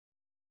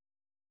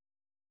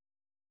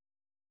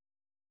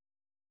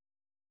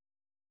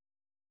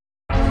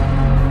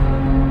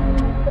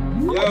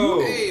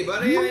Yo! Hey,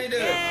 buddy, how you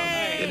doing?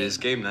 It is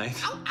game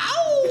night.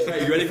 Ow!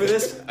 Hey, you ready for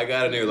this? I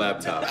got a new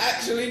laptop.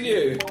 Actually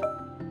new.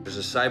 There's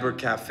a cyber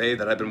cafe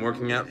that I've been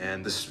working at,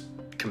 and this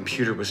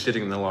computer was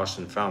sitting in the lost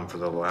and found for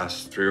the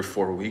last 3 or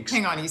 4 weeks.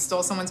 Hang on, you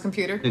stole someone's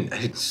computer? I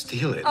didn't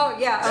steal it. Oh,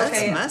 yeah,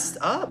 okay. That's messed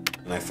up.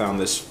 And I found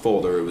this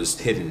folder, it was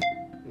hidden.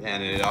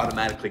 And it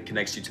automatically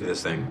connects you to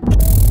this thing.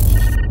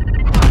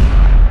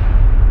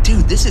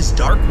 Dude, this is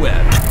dark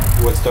web.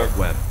 What's dark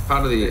web?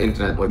 Part of the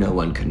internet where no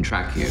one can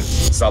track you.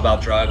 It's all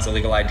about drugs,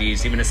 illegal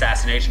IDs, even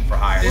assassination for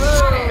hire.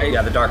 Hey,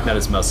 yeah, the dark net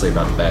is mostly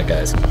about the bad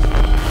guys.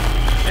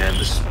 And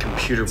this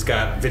computer's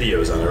got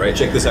videos on it, right?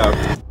 Check this out.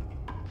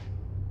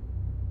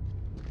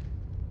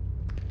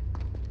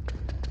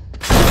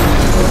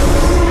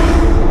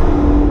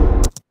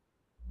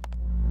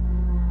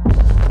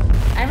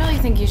 I really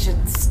think you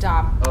should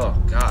stop. Oh,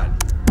 God.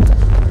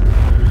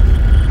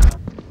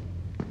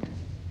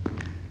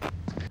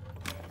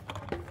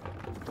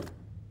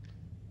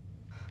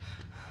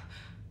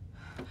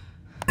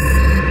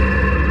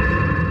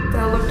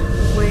 That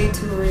looked way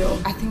too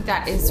real. I think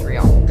that is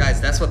real.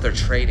 Guys, that's what they're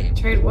trading.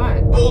 Trade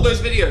what? All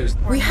those videos.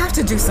 We have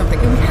to do something,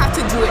 and we have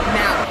to do it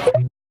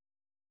now.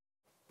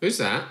 Who's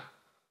that?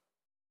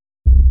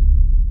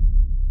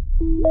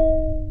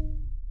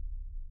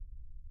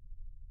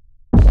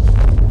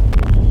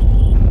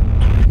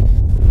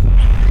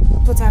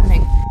 What's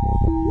happening?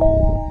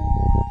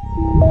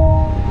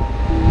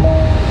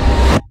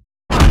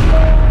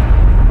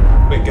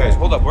 Wait, guys,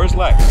 hold up. Where's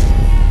Lex?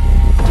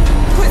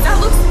 Wait,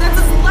 that's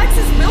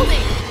Lex's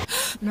building.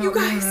 No, You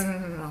guys.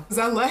 No. Is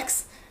that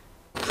Lex?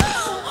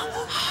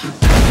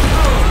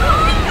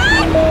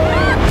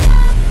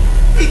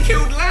 He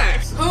killed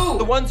Lex! Who?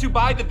 The ones who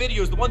buy the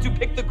videos, the ones who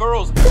pick the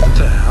girls. What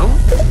the hell?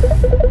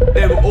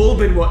 They've all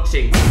been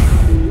watching.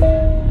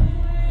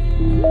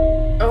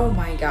 Oh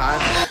my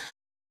god.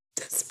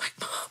 That's my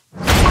mom.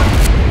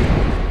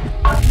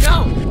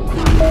 No!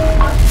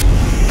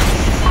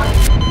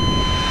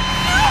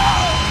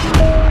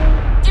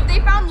 If they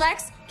found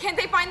Lex, can't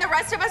they find the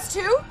rest of us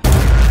too?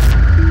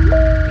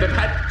 They've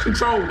had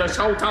control this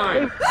whole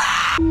time.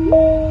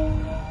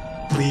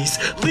 Please,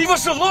 leave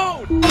us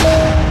alone!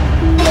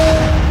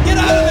 Get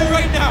out of there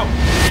right now!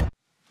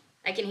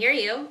 I can hear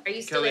you. Are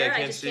you still Kelly, there? I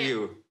can't just see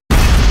you.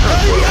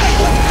 can't.